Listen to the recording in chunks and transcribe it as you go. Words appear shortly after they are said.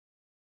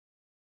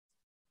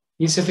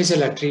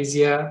Esophageal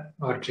atresia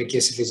or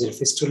tracheoesophageal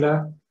fistula.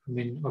 I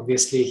mean,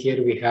 obviously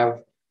here we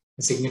have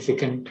a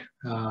significant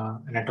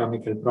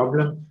anatomical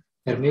problem.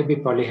 There may be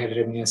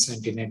polyhydramnios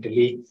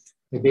antenatally.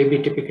 The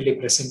baby typically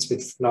presents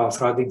with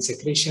frothing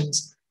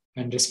secretions,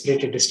 and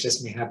respiratory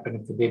distress may happen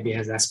if the baby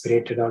has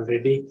aspirated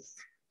already.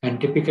 And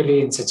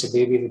typically in such a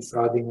baby with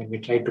frothing, when we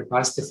try to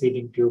pass the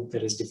feeding tube,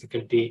 there is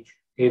difficulty.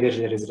 Either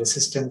there is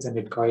resistance and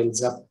it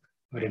coils up,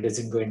 or it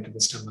doesn't go into the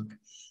stomach.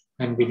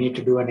 And we need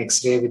to do an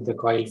X-ray with the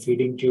coil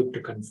feeding tube to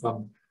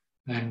confirm.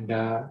 And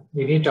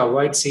we need to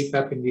avoid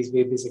CPAP in these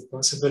babies if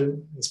possible,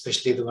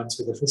 especially the ones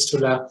with the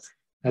fistula,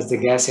 as the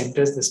gas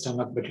enters the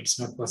stomach, but it's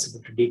not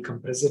possible to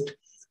decompress it.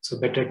 So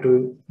better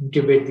to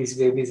intubate these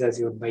babies, as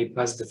you would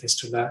bypass the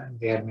fistula and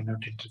they may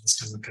not enter the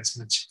stomach as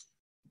much.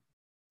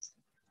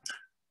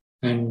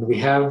 And we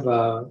have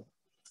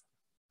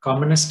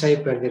commonest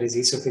type where there is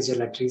esophageal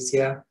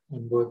atresia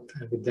on both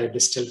with the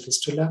distal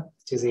fistula,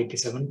 which is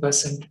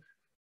 87%.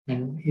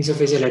 And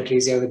esophageal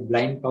atresia with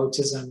blind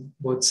pouches on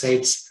both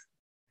sides,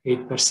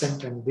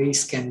 8%. And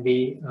these can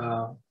be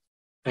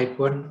type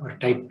 1 or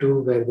type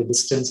 2, where the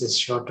distance is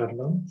short or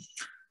long.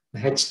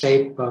 The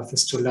H-type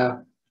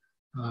fistula,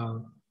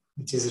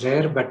 which is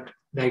rare but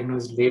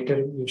diagnosed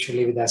later,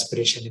 usually with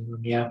aspiration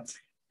pneumonia,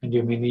 and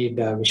you may need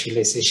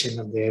visualization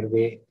of the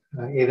airway,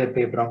 either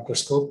by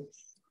bronchoscope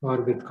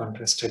or with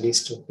contrast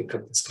studies to pick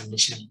up this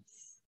condition.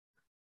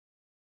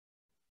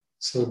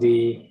 So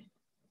the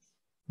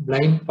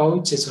blind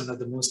pouch is one of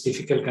the most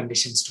difficult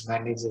conditions to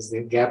manage, as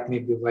the gap may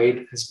be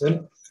wide as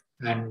well,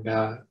 and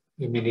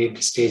you may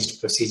need staged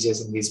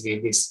procedures in these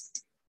babies.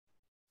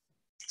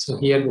 So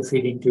here the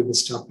feeding tube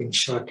is stopping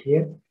short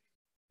here.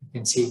 You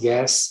can see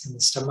gas in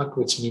the stomach,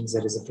 which means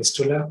there is a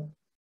fistula.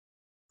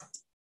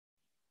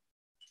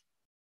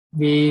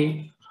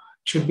 We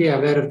should be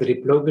aware of the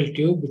Replogle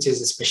tube, which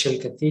is a special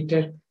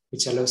catheter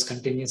which allows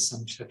continuous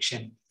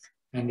suction.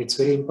 And it's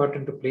very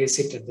important to place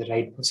it at the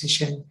right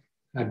position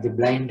at the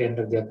blind end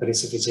of the upper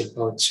esophageal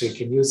pouch. So you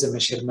can use the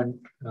measurement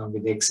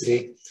with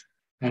X-ray.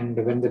 And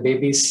when the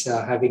baby is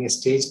having a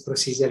staged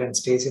procedure and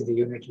stays in the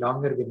unit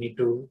longer, we need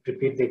to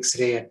repeat the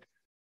X-ray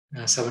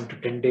at 7 to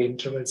 10 day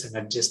intervals and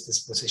adjust this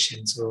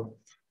position. So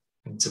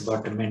it's a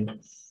bottom end.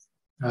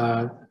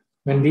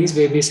 When these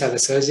babies have a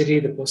surgery,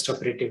 the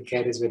post-operative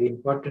care is very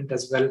important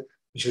as well.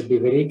 We should be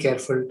very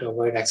careful to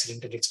avoid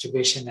accidental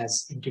extubation,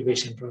 as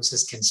intubation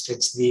process can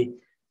stretch the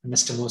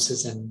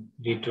anastomosis and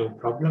lead to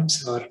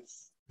problems, or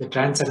the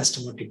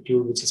transanastomotic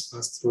tube, which is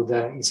passed through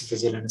the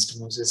esophageal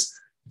anastomosis.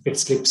 If it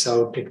slips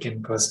out, it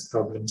can cause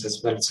problems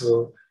as well.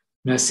 So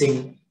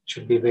nursing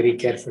should be very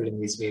careful in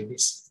these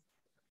babies.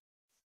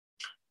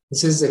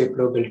 This is the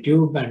Replogle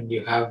tube, and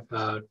you have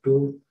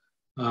two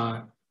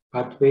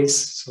pathways.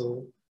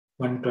 So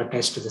one to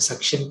attach to the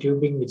suction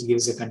tubing, which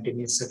gives a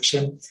continuous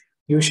suction.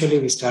 Usually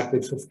we start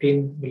with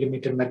 15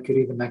 millimeter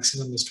mercury. The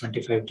maximum is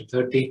 25 to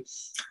 30.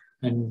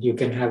 And you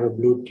can have a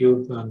blue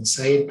tube on the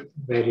side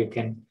where you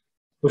can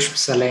push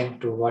saline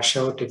to wash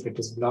out if it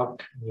is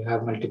blocked. You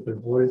have multiple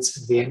holes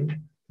at the end.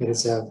 There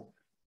is a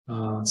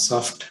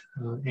soft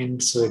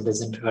end, so it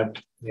doesn't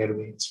hurt the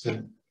airway as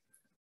well.